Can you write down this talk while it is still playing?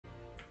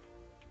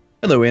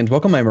Hello and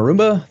welcome, I'm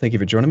Arumba. Thank you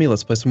for joining me.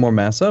 Let's play some more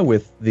Masa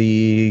with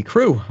the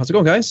crew. How's it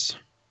going, guys?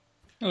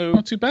 Hello.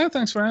 Not too bad,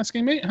 thanks for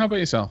asking, mate. How about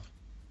yourself?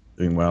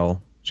 Doing well.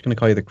 Just going to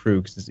call you the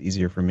crew because it's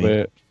easier for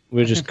me.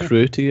 We're just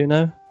crew to you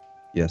now?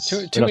 Yes.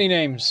 Too many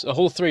names. A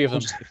whole three of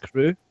them. Just the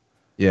crew?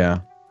 Yeah.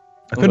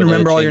 I couldn't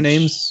remember all your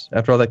names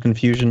after all that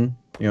confusion,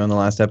 in the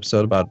last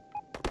episode about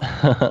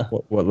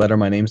what letter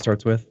my name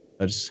starts with.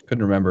 I just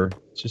couldn't remember.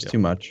 It's just too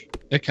much.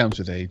 It comes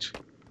with age.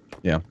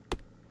 Yeah.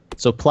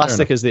 So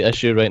plastic is the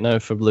issue right now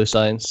for Blue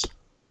Science.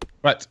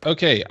 Right,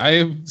 okay. I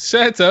have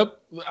set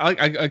up,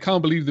 I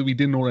can't believe that we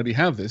didn't already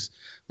have this,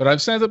 but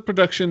I've set up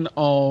production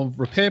of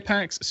repair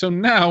packs, so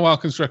now our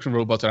construction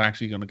robots are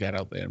actually going to get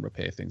out there and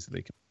repair things that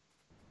they can.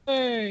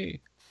 Hey!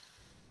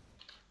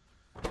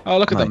 Oh,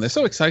 look at them. They're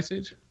so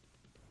excited.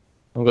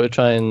 I'm going to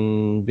try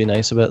and be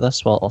nice about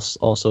this while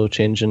also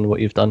changing what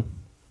you've done.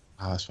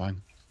 Oh, that's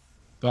fine.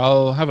 But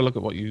I'll have a look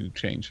at what you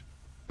change.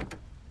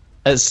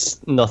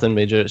 It's nothing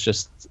major, it's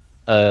just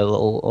a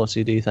little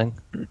OCD thing.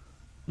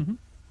 Mm-hmm.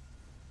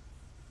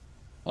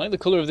 I like the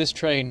colour of this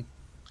train.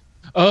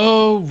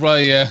 Oh,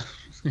 right, yeah.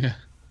 Yeah,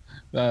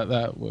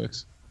 that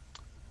works.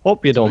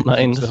 Hope you don't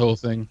mind. The whole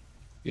thing.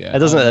 Yeah.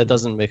 It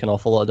doesn't make an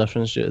awful lot of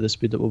difference due to the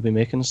speed that we'll be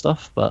making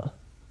stuff, but...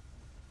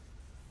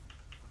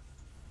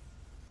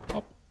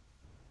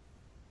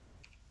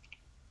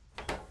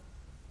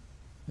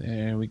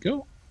 There we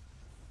go.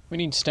 We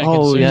need stacking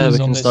servers yeah, we on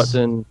can this. start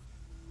doing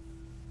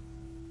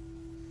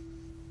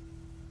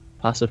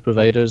passive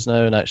providers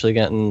now and actually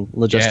getting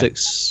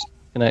logistics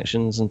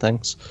connections and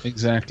things.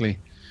 Exactly.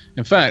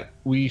 In fact,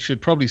 we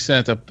should probably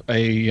set up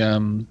a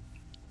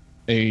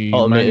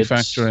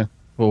manufacturer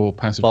for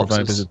passive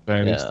providers at the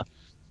very least.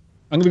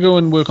 I'm going to go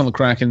and work on the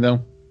Kraken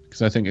though,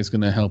 because I think it's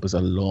going to help us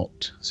a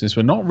lot since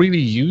we're not really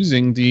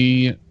using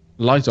the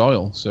light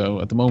oil.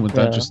 So at the moment,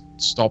 that just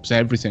stops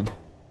everything.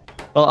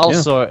 Well, I'll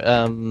sort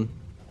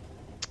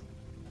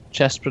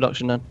chest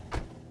production then.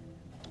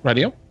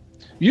 Radio.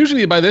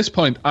 Usually by this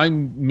point,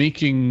 I'm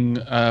making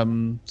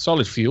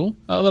solid fuel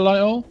out of the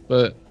light oil,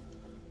 but...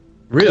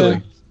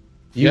 Really?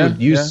 You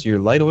would use your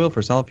light oil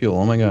for solid fuel?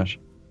 Oh my gosh.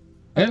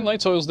 I think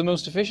light oil is the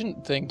most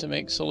efficient thing to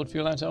make solid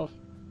fuel out of.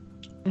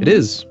 It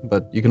is,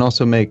 but you can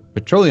also make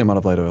petroleum out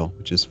of light oil,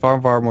 which is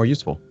far, far more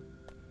useful.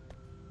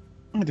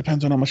 It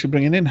depends on how much you're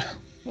bringing in.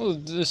 Well,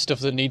 there's stuff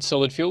that needs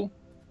solid fuel.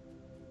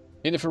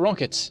 Need it for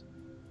rockets.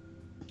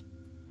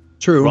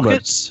 True,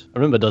 rockets?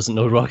 Arumba doesn't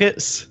know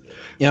rockets.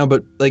 Yeah,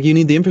 but you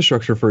need the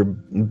infrastructure for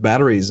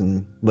batteries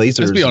and lasers.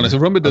 Let's be honest,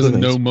 Arumba doesn't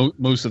know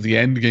most of the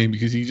end game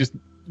because he just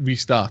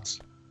restarts.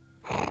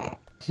 I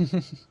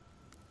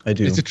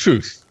do. It's a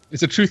truth.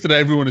 It's a truth that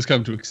everyone has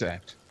come to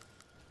accept.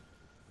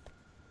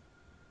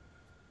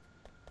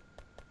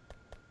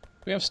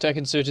 Do we have stack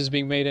inserters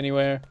being made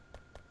anywhere?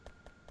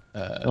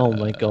 Oh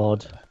my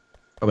god.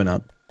 Probably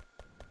not.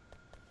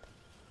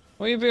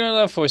 What are you being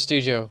like that for,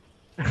 Steejo?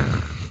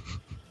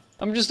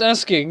 I'm just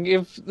asking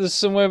if there's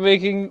somewhere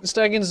making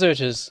stack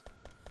inserters.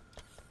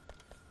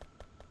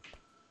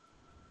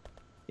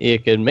 You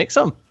can make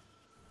some.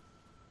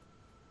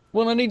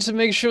 Well, I need to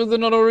make sure they're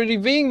not already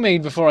being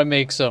made before I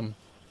make some.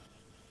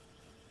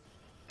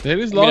 There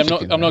is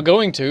logic. I'm not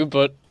going to,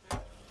 but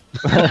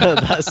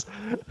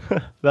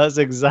that's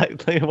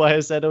exactly why I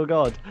said, "Oh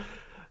God."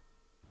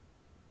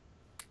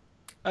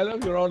 I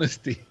love your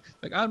honesty.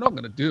 I'm not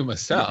going to do it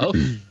myself.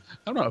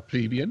 I'm not a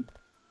plebeian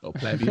or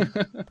plebeian.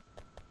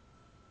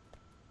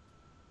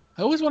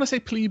 I always want to say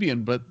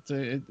plebeian, but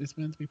it's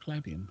meant to be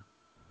plebeian.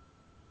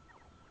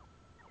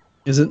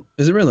 Is it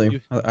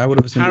really? I would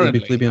have assumed it would be Apparently,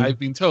 plebeian. I've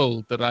been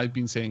told that I've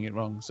been saying it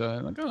wrong. So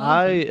I'm like, oh,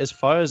 as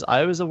far as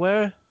I was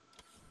aware,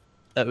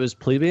 it was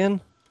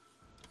plebeian.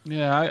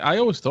 Yeah, I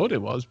always thought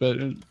it was, but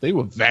they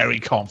were very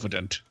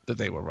confident that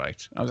they were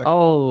right. I was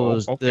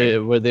like, okay.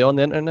 Were they on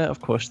the internet?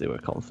 Of course they were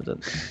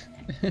confident.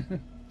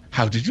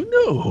 How did you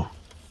know?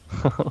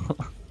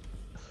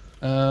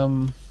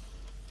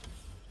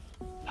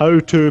 How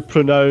to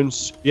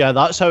pronounce... Yeah,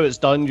 that's how it's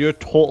done. You're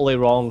totally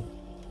wrong.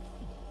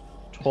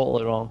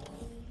 Totally wrong.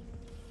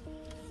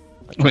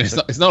 I mean,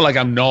 it's not like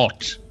I'm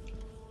not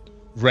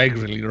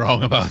regularly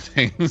wrong about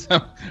things.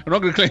 I'm not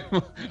going to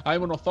claim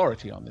I'm an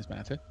authority on this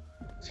matter.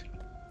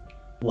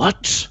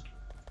 What?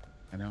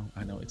 I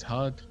know. It's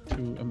hard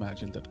to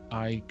imagine that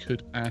I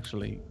could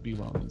actually be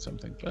wrong in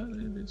something, but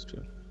it is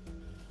true.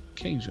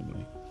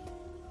 Occasionally.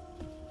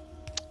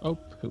 Oh,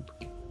 poop.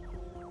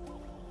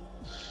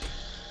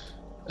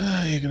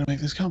 You're going to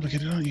make this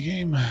complicated, aren't you,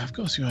 game? Of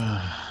course you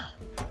are.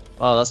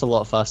 Wow, that's a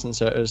lot of fast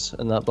inserters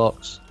in that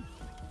box.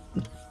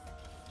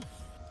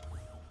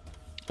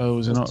 Oh,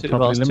 is it not two,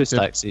 properly limited? 2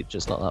 stacks each,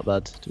 it's not that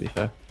bad, to be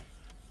fair.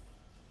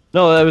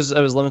 No, it was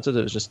limited,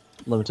 it was just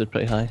limited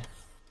pretty high.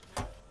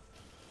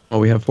 Well,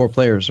 we have 4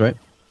 players, right?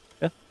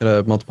 Yeah.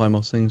 Gotta multiply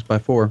most things by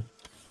 4.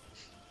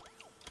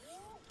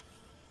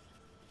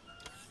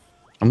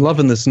 I'm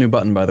loving this new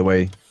button, by the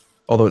way.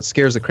 Although it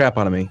scares the crap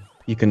out of me.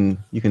 You can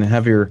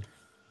have your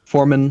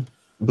foreman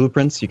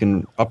blueprints. You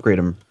can upgrade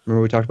them.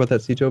 Remember we talked about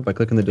that, Steejo? By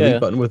clicking the delete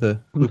button with a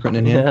blueprint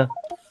in hand.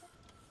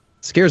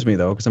 Scares me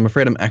though, because I'm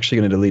afraid I'm actually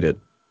going to delete it.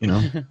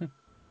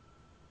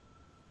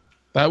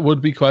 That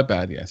would be quite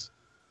bad, yes.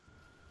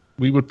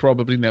 We would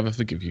probably never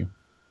forgive you.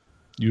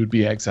 You would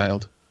be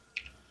exiled.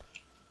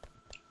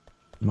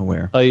 I'm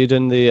aware. Are you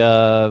doing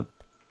the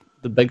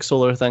big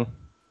solar thing?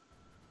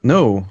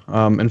 No.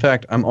 In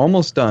fact, I'm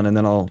almost done, and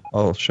then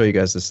I'll show you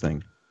guys this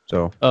thing.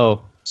 So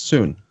Oh.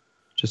 soon,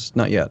 just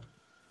not yet.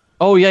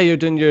 Oh yeah, you're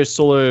doing your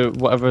solar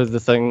whatever the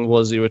thing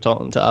was you were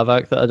talking to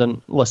Aavak that I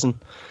didn't listen.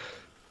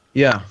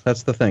 Yeah,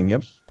 that's the thing.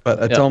 Yep.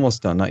 But it's Yeah.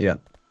 almost done, not yet.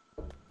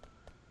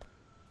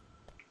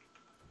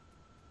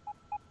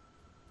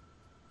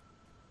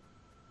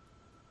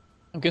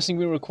 I'm guessing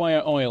we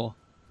require oil.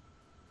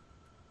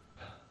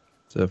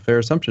 It's a fair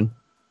assumption.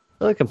 I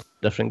feel like a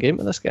different game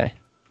with this guy.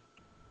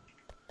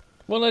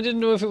 Well, I didn't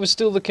know if it was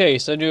still the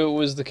case. I knew it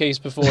was the case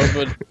before,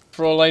 but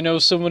for all I know,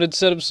 someone had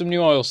set up some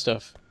new oil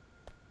stuff.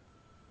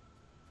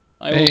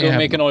 I will They go have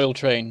make an not. oil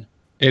train.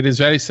 It is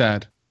very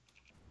sad,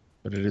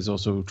 but it is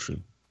also true,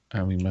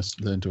 and we must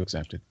learn to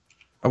accept it.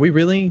 Are we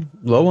really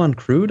low on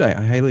crude? I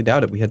highly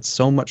doubt it. We had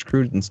so much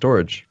crude in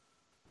storage.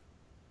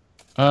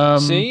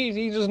 See?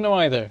 He doesn't know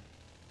either.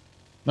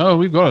 No,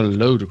 we've got a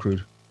load of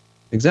crude.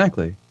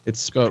 Exactly.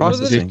 It's Got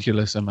processing.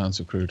 ridiculous amounts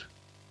of crude.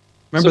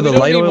 Remember, So we the don't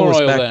light need oil more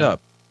was oil backed then?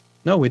 up.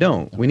 No, we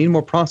don't. We need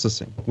more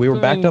processing. We were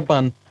backed up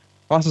on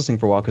processing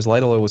for a while because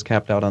light oil was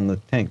capped out on the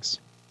tanks.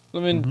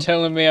 Women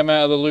telling me I'm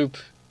out of the loop.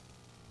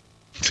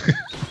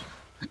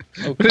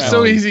 Oh, But it's crap.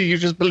 so easy, you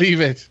just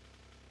believe it.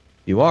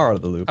 You are out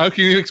of the loop. How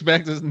can you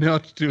expect us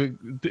not to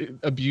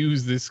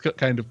abuse this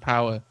kind of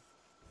power?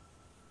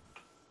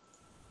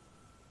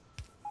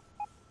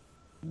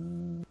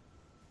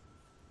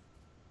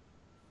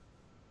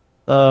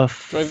 The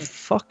Drive-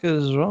 fuck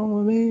is wrong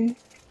with me?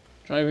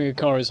 Driving a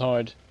car is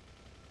hard.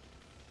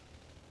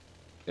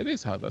 It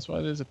is hard, that's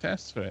why there's a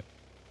test for it.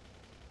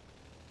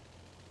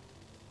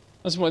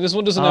 That's why this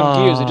one doesn't have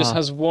gears, it just Ah.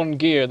 has one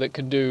gear that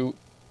can do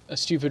a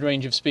stupid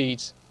range of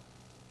speeds.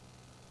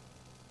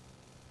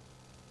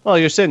 Well,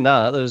 you're saying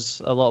that.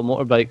 There's a lot of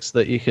motorbikes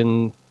that you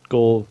can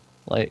go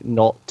like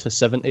 0 to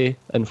 70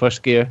 in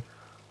first gear.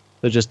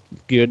 They're just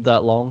geared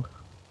that long.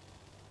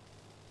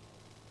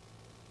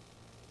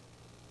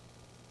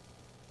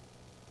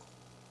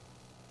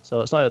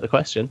 So it's not out of the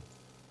question.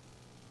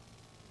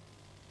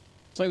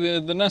 It's like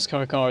the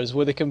NASCAR cars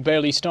where they can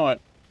barely start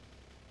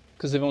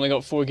because they've only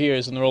got 4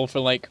 gears and they're all for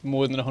like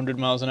more than 100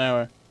 miles an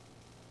hour.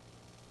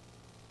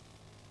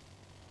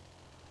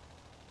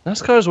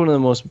 NASCAR is one of the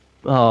most.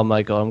 Oh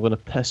my god, I'm going to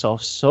piss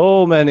off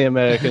so many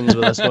Americans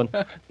with this one.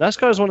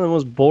 NASCAR is one of the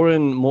most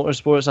boring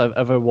motorsports I've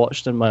ever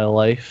watched in my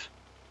life.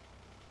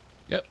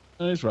 Yep,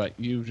 that is right.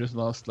 You've just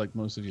lost like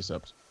most of your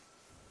subs.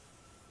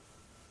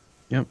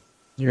 Yep.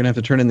 You're going to have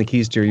to turn in the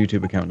keys to your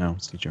YouTube account now,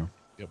 Steejo.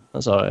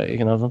 That's alright, you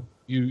can have them.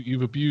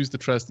 You've abused the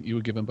trust that you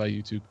were given by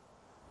YouTube.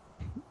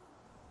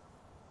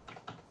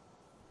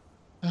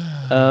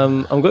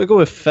 I'm going to go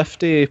with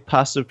 50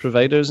 passive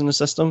providers in the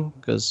system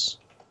because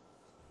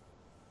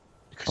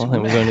I don't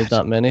think we're going to need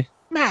that many.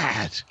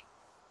 Mad.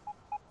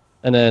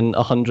 And then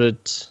 100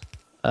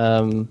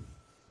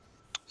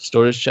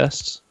 storage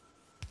chests.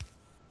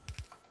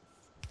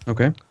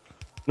 Okay.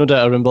 No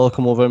doubt Arumba will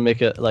come over and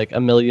make it like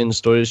 1 million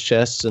storage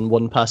chests and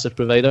 1 passive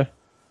provider.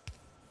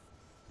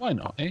 Why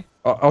not, eh?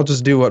 I'll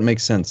just do what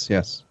makes sense,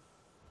 yes.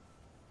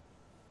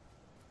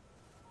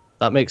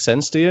 That makes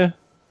sense to you?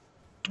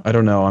 I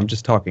don't know. I'm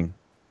just talking.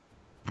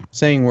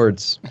 Saying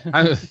words.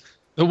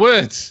 The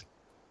words,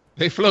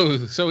 they flow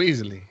so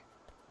easily.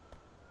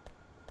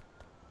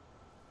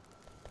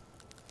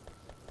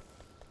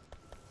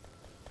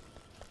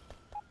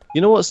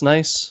 You know what's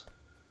nice?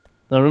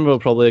 And Arumba will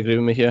probably agree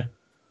with me here.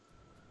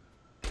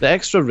 The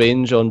extra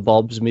range on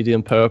Bob's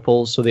medium power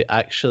poles so they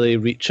actually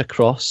reach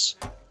across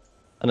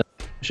an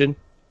machine.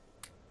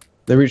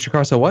 They reach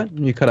across a what?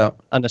 You cut out.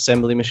 An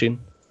assembly machine.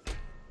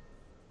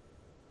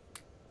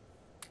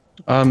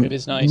 It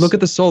is nice. Look at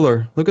the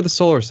solar. Look at the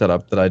solar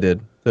setup that I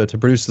did to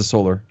produce the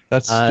solar.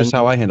 That's just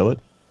how I handle it.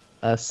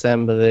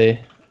 Assembly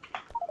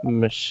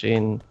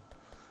machine.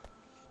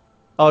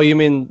 Oh, you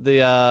mean the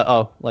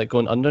like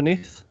going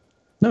underneath?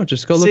 No,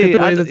 just go look See, at the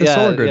way I that d- the yeah,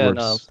 solar grid yeah, works.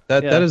 no,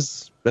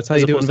 That's how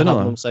As you do it in opposed to having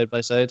vanilla. them side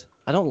by side.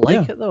 I don't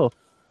like Yeah. it though.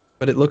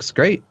 But it looks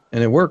great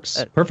and it works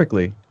It-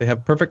 perfectly. They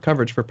have perfect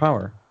coverage for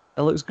power.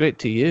 It looks great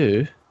to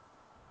you.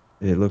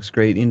 It looks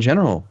great in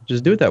general.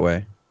 Just do it that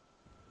way.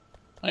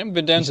 I haven't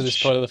been down to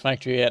this part of the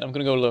factory yet. I'm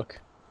gonna go look.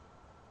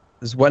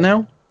 Is what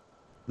now?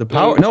 The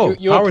power? No,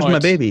 your power's my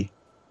part. baby.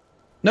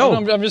 No,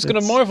 I'm just gonna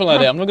it's- marvel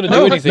at it. I'm not gonna do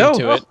No, anything no.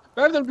 to it.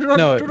 Bentham, do not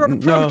No,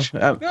 approach.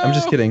 I'm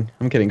just kidding.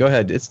 I'm kidding. Go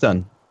ahead. It's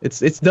done.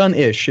 It's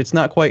done-ish. It's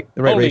not quite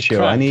the right Holy ratio.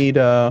 crap. I need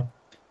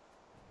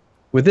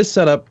with this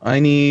setup, I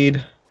need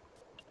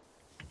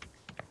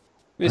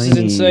This I is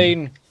need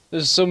insane.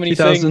 There's so many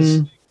 2,000.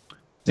 things.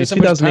 It's See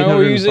how much power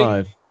we're using?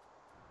 2,805.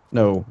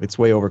 No, it's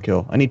way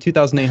overkill. I need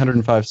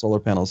 2,805 solar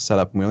panels set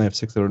up, and we only have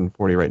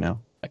 640 right now.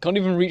 I can't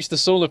even reach the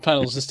solar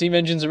panels. The steam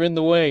engines are in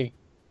the way.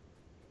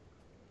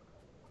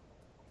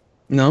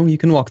 No, you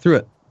can walk through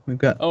it. We've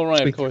got. Oh right,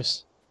 of Sweet.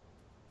 course.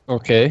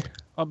 Okay.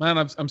 Oh man,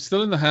 I'm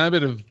still in the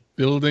habit of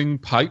building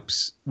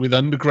pipes with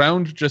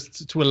underground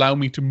just to allow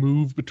me to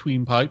move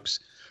between pipes,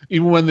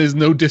 even when there's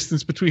no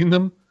distance between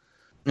them.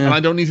 Yeah. And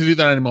I don't need to do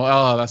that anymore.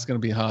 Oh, that's going to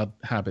be a hard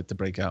habit to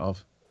break out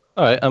of.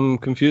 All right, I'm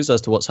confused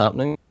as to what's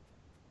happening,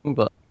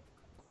 but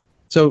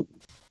So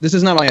this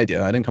is not my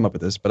idea. I didn't come up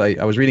with this, but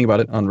I was reading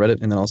about it on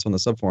Reddit and then also on the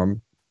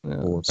subforum.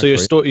 yeah.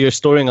 So you're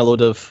storing a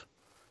load of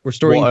We're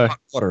storing water. hot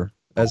water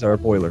as our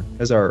boiler,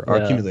 as our Yeah.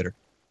 accumulator.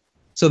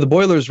 So the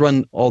boilers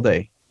run all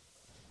day.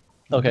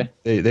 Okay.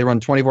 They run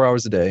 24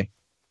 hours a day,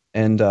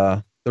 and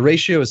the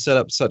ratio is set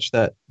up such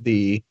that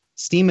the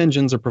steam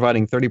engines are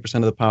providing 30%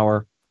 of the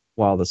power,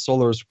 while the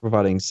solar is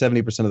providing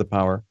 70% of the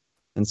power.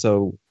 And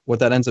so what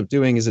that ends up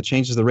doing is it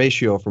changes the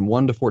ratio from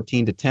 1 to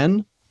 14 to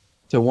 10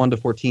 to 1 to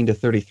 14 to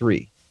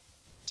 33.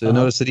 So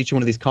notice that each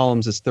one of these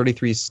columns is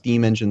 33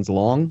 steam engines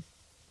long.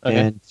 Okay.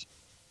 And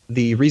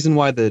the reason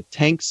why the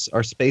tanks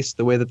are spaced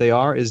the way that they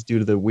are is due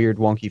to the weird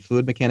wonky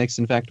fluid mechanics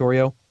in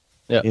Factorio.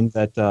 Yeah. In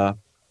that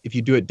if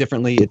you do it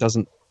differently, it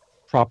doesn't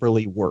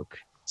properly work.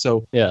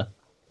 So Yeah.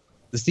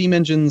 the steam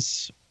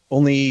engines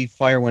only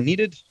fire when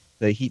needed.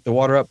 They heat the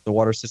water up. The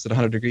water sits at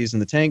 100 degrees in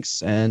the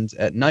tanks. And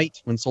at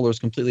night, when solar is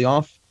completely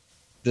off,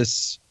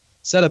 this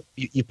setup,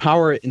 you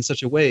power it in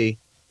such a way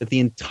that the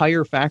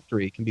entire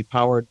factory can be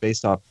powered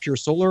based off pure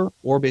solar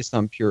or based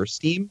on pure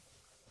steam.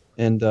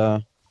 And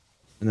then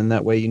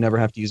that way you never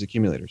have to use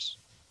accumulators.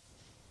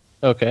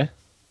 Okay.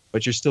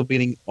 But you're still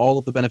getting all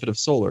of the benefit of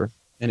solar,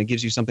 and it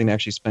gives you something to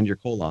actually spend your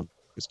coal on.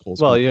 Because coal's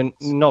Well, gonna-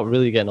 you're not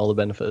really getting all the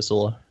benefit of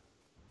solar.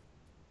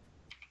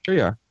 Sure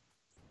you are.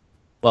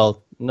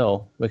 Well,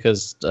 no,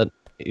 because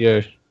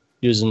you're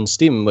using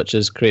steam, which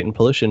is creating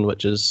pollution,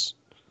 which is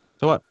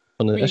So what?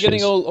 one of the You're issues.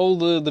 getting all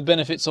the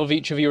benefits of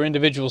each of your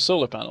individual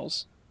solar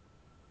panels.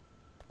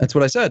 That's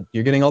what I said.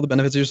 You're getting all the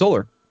benefits of your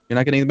solar. You're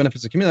not getting the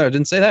benefits of accumulator. I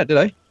didn't say that, did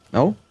I?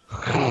 No.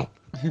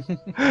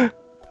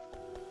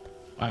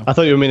 I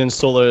thought you were meaning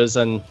solar as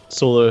in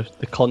solar,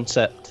 the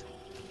concept,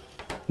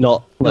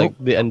 not like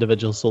the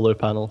individual solar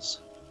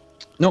panels.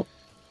 Nope.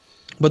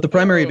 But the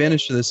primary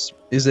advantage to this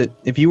is that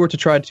if you were to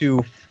try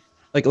to,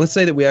 like, let's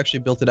say that we actually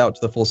built it out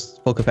to the full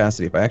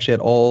capacity. If I actually had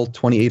all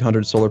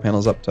 2,800 solar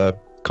panels up to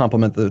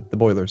complement the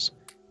boilers,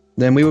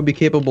 then we would be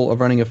capable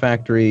of running a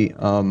factory.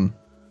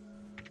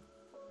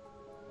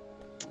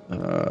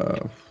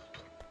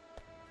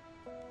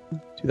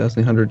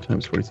 2,800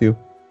 times 42.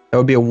 That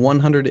would be a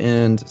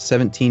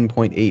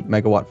 117.8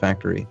 megawatt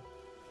factory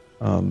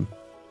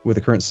with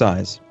the current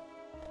size.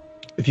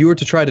 If you were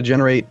to try to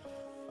generate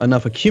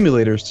enough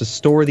accumulators to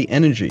store the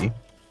energy,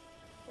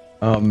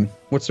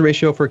 what's the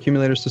ratio for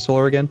accumulators to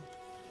solar again?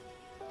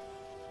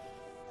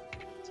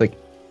 It's like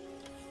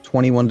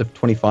 21 to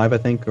 25, I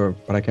think, but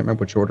I can't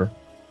remember which order.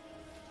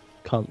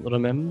 Can't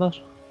remember.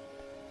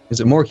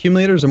 Is it more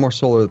accumulators or more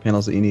solar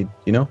panels that you need? Do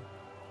you know?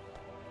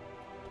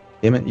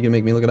 Damn it, you can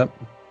make me look it up?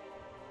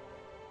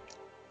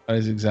 That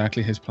is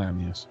exactly his plan,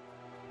 yes.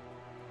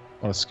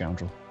 What a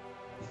scoundrel.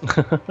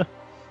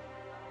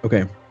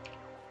 Okay.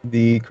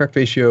 The correct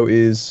ratio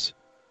is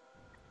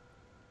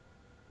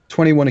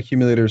 21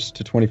 accumulators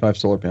to 25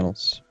 solar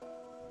panels.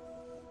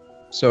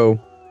 So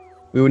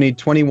we would need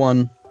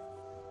 21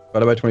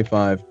 divided by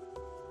 25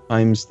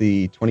 times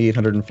the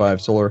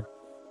 2,805 solar.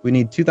 We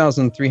need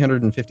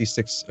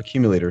 2,356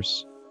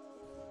 accumulators.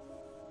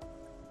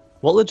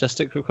 What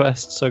logistic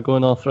requests are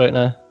going off right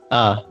now?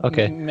 Ah,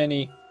 okay.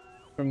 Many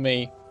from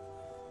me.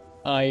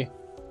 I.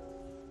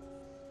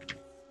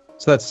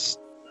 So that's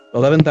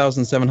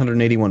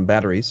 11,781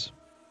 batteries.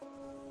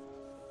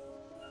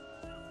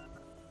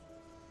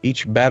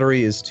 Each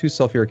battery is 2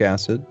 sulfuric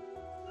acid.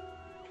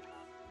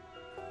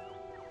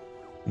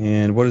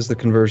 And what is the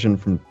conversion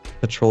from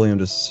petroleum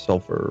to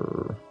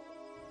sulfur?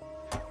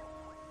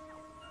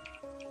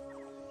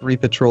 3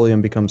 petroleum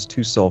becomes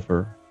 2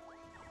 sulfur.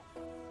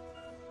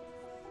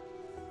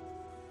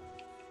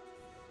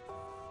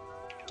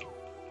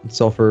 And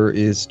sulfur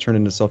is turned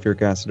into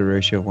sulfuric acid at a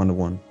ratio of 1 to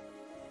 1.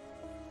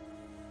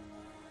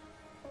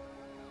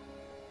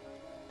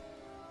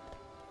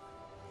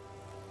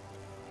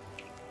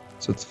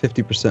 So it's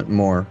 50%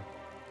 more.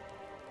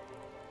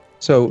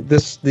 So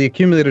the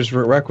accumulators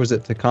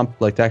requisite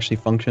to actually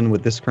function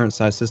with this current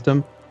size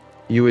system,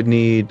 you would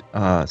need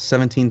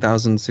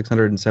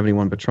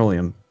 17,671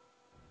 petroleum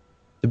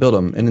to build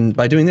them. And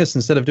by doing this,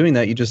 instead of doing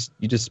that, you just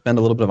spend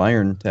a little bit of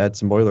iron to add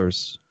some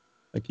boilers.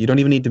 Like, you don't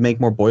even need to make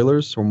more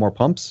boilers or more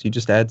pumps. You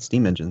just add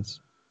steam engines.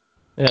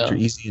 Yeah. Which are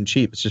easy and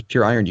cheap. It's just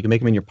pure iron. You can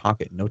make them in your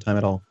pocket in no time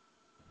at all.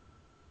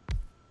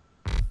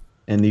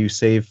 And you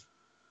save,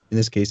 in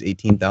this case,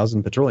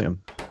 18,000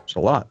 petroleum. It's a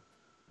lot.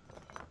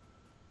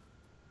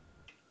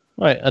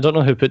 Right, I don't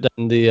know who put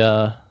down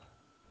the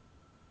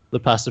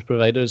passive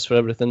providers for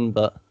everything,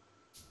 but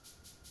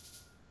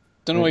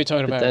Don't know what you're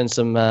talking put about. down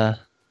some.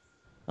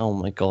 Oh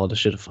my god, I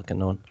should have fucking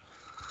known.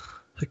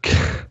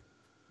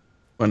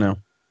 What now?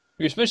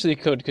 You especially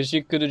could, because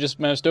you could have just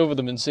moused over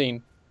them and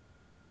seen.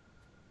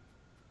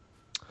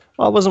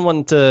 Well, I wasn't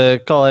one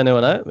to call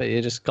anyone out, but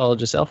you just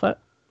called yourself out.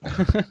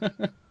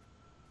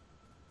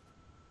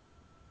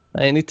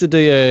 You need to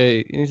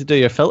do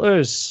your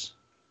filters.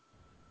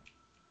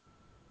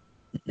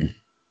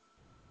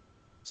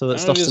 So that I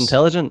stuff's just-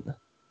 intelligent.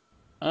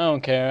 I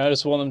don't care. I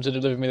just want them to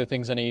deliver me the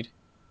things I need.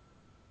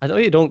 I know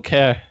you don't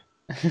care.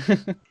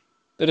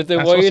 That if they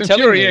That's why are what's you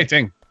telling me?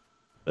 infuriating.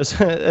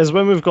 As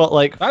when we've got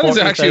like That is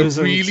actually a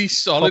 40,000 really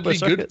solidly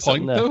copper good circuits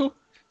sitting point, there. though.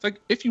 It's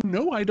like, if you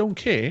know I don't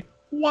care,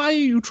 why are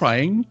you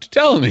trying to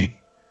tell me?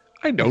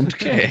 I don't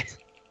care.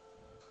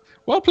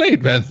 Well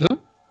played, Bentham.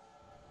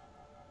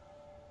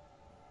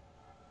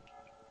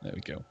 There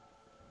we go.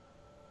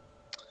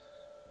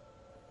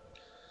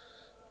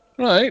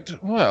 Right,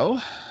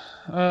 well,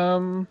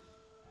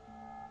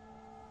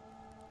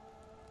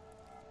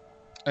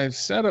 I've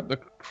set up the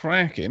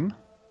Kraken.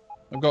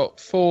 I've got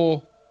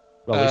 4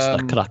 Release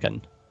the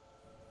Kraken.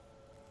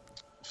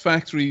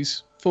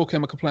 factories, 4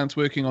 chemical plants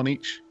working on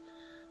each.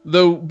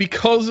 Though,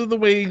 because of the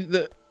way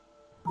that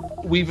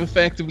we've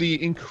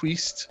effectively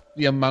increased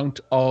the amount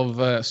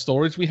of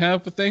storage we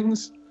have for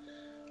things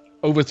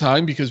over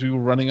time because we were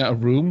running out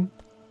of room,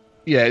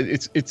 yeah,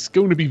 it's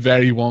going to be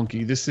very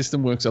wonky. This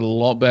system works a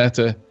lot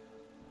better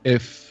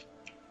if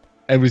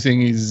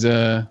everything is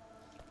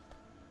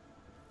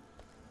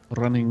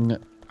running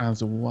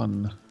as a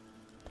one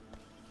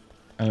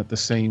and at the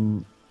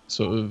same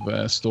sort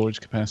of storage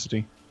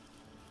capacity.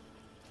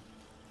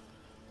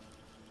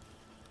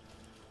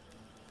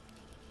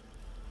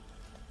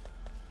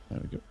 There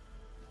we go.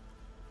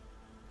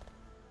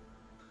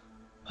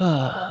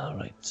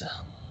 Right.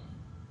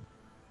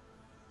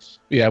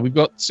 Yeah, we've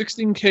got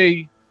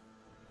 16k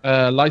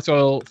light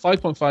oil,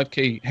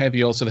 5.5k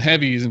heavy oil, so the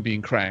heavy isn't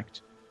being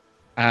cracked,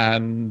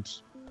 and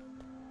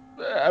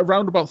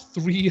around about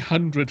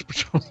 300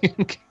 petroleum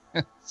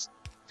gas.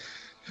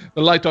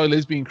 The light oil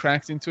is being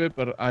cracked into it,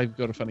 but I've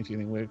got a funny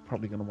feeling we're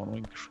probably going to want to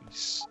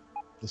increase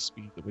the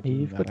speed that we're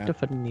doing You've that got a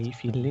funny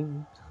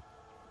feeling.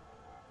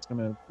 It's going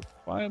to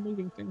require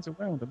moving things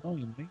around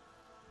annoyingly.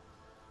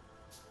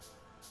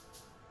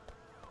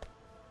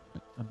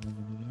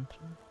 Annoyingly,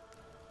 actually.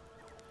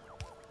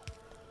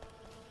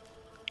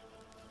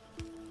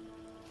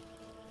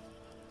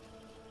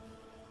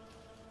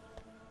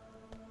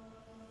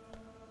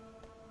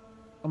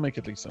 I'll make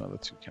at least another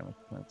 2 chemical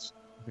plants.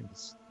 I think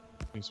it's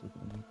we're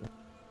going to need it.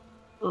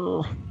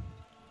 Oh.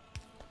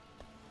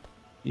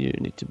 You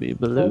need to be All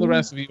below. the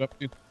rest of you up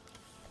to.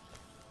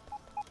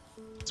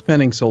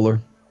 Spanning solar.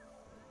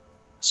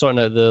 Sorting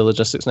out the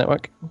logistics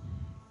network.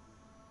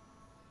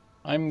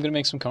 I'm gonna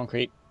make some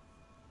concrete.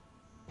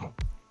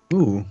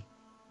 Ooh.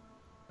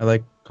 I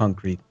like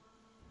concrete.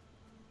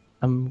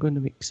 I'm going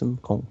to make some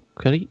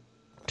concrete.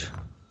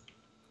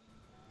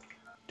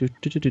 Do,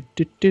 do, do,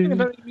 do, do, In a do.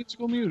 very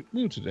musical mood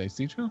today,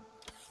 Steejo.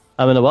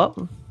 I'm in a what?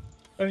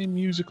 Very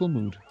musical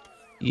mood.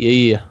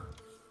 Yeah.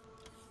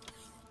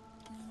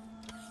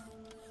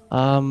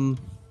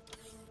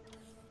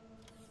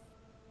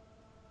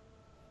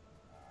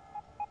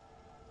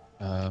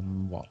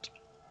 What?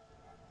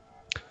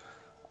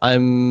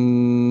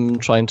 I'm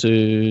trying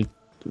to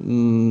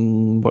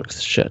work the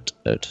shit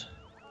out.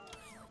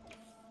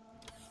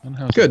 And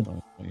how's Good. that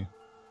going for you?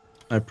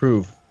 I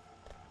approve.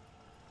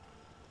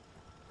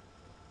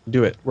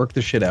 Do it. Work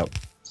the shit out,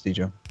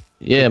 Steejo.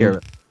 Yeah, Take care of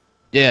it.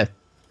 yeah.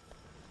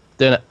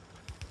 Doing it.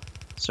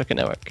 Circuit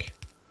network.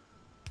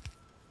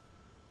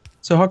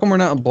 So how come we're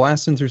not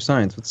blasting through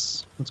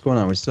science? What's going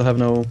on? We still have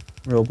no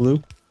real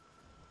blue?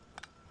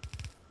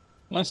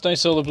 Last I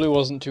saw, the blue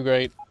wasn't too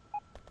great.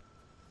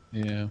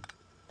 Yeah.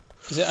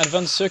 Is it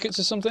advanced circuits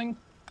or something?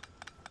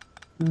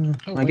 Oh,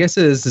 My wait. guess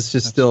is it's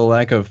just still a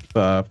lack of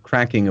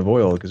cracking of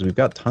oil because we've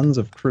got tons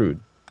of crude.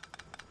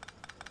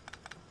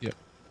 Yep.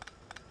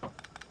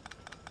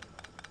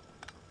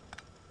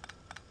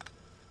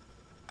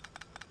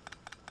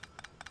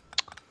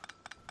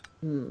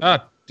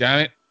 Ah, damn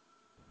it.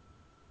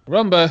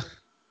 Rumba,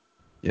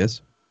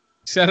 Yes.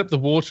 set up the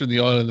water and the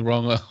oil in the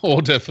wrong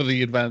order for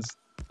the advanced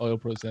oil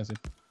processing.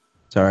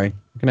 Sorry.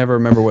 I can never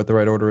remember what the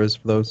right order is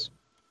for those.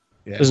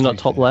 Yeah, Is it to not be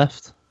top fair,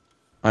 left?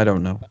 I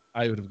don't know.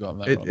 I would have gotten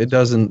that It, wrong. it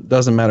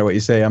doesn't matter what you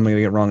say. I'm gonna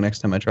get it wrong next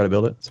time I try to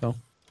build it. So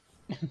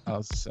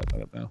I'll set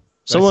that up now.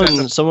 So I set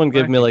up Someone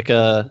gave me cracking. like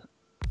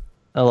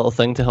a little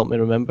thing to help me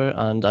remember,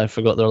 and I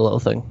forgot their little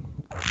thing.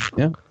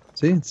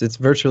 see, it's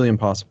virtually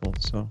impossible.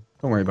 So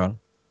don't worry about it.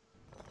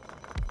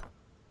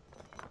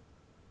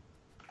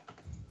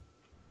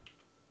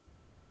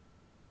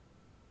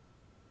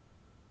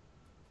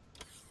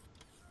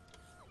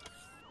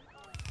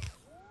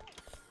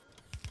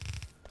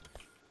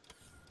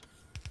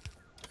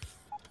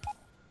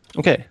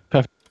 Okay,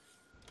 perfect.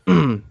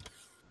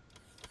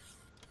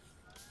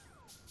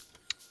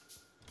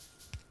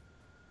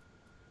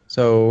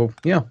 So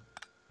yeah.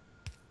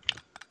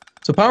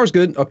 So power's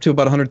good up to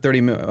about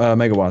 130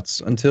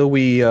 megawatts until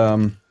we.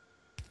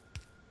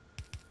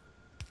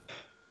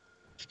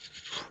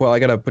 Well, I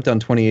gotta put down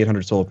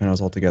 2,800 solar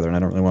panels altogether, and I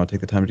don't really want to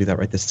take the time to do that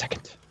right this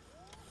second.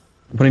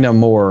 I'm putting down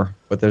more,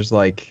 but there's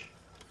like,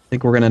 I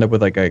think we're gonna end up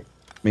with like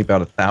maybe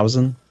about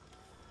 1,000.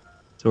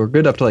 So we're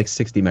good up to like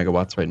 60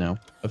 megawatts right now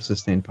of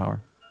sustained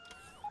power.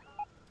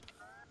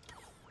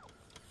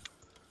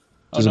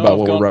 Which is about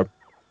what we're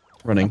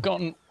running. I've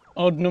got an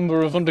odd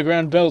number of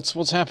underground belts.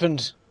 What's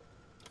happened?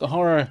 The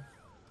horror.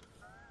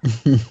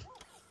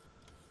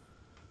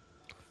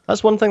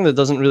 That's one thing that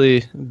doesn't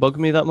really bug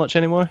me that much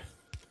anymore.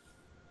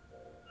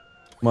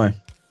 Why?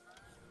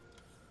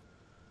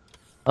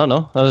 I don't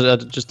know. I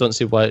just don't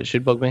see why it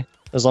should bug me,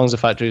 as long as the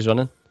factory's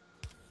running.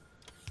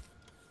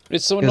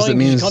 It's so Because it annoying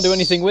because you means- can't do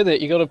anything with it.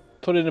 You gotta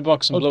put it in a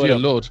box and Oh blow it dear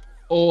up. lord!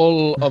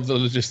 All of the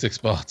logistics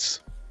bots.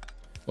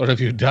 What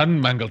have you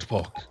done,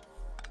 Mangledpork?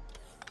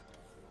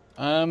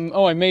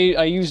 Oh,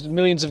 I used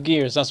millions of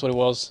gears. That's what it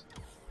was.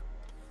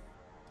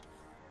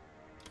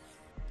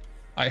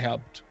 I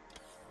helped.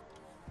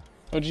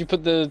 Oh, did you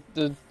put the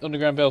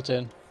underground belt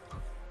in?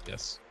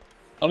 Yes.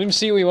 I don't even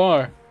see where you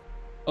are.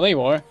 Oh, there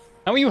you are.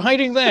 How are you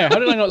hiding there? How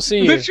did I not see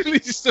you? Literally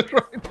stood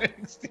right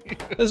next to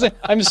you.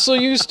 I'm so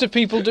used to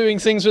people doing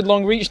things with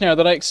long reach now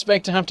that I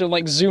expect to have to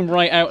like zoom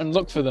right out and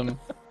look for them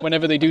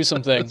whenever they do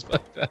something. That's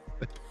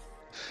fantastic.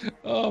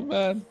 Oh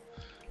man,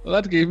 well,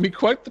 that gave me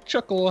quite the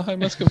chuckle, I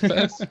must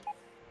confess.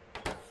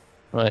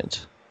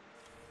 Right.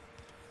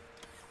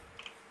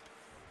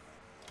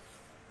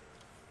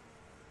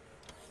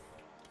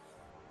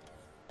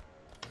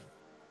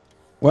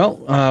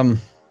 Well,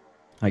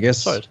 I guess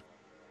Sorry.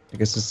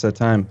 it's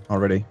time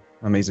already.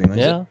 Amazing. That's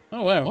Yeah.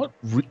 Oh wow. What?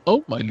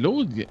 Oh my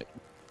lord! Yeah.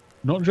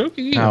 Not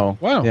joking. Either. How?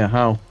 Wow. Yeah.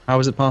 How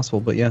is it possible?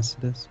 But yes,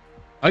 it is.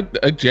 I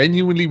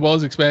genuinely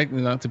was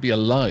expecting that to be a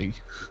lie.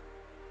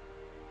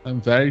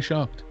 I'm very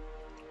shocked.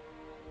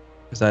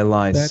 Because I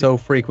lie so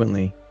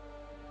frequently.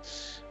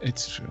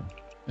 It's true.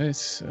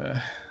 It's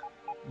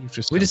you've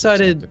just We got to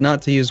decided accept it.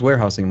 not to use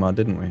warehousing mod,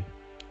 didn't we?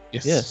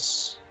 Yes.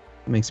 Yes.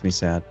 It makes me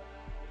sad.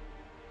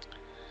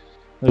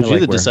 It was I you like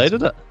that warehousing.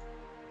 decided it.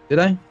 Did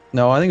I?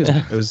 No, I think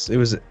it was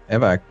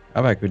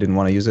Aavak who didn't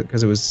want to use it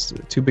because it was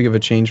too big of a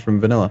change from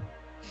vanilla.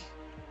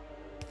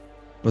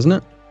 Wasn't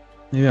it?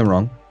 Maybe I'm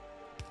wrong.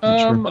 Not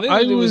sure. I think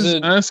I it was was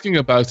a- asking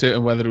about it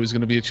and whether it was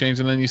going to be a change,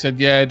 and then you said,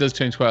 "Yeah, it does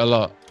change quite a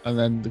lot," and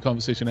then the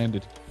conversation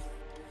ended.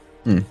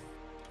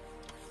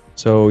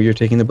 So you're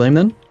taking the blame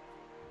then?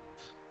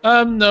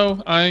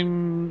 No,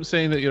 I'm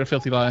saying that you're a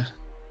filthy liar,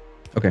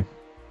 Okay.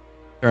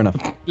 Fair enough.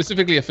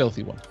 specifically a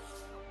filthy one.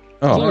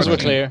 Oh, As long as we're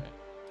okay. clear.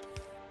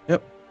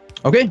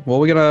 Okay, well,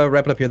 we gotta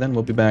wrap it up here then.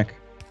 We'll be back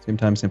same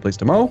time, same place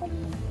tomorrow.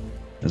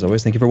 As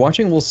always, thank you for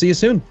watching. We'll see you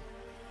soon.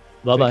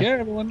 Bye bye. Take care,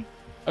 everyone.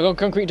 I got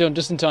concrete done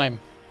just in time.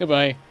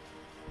 Goodbye.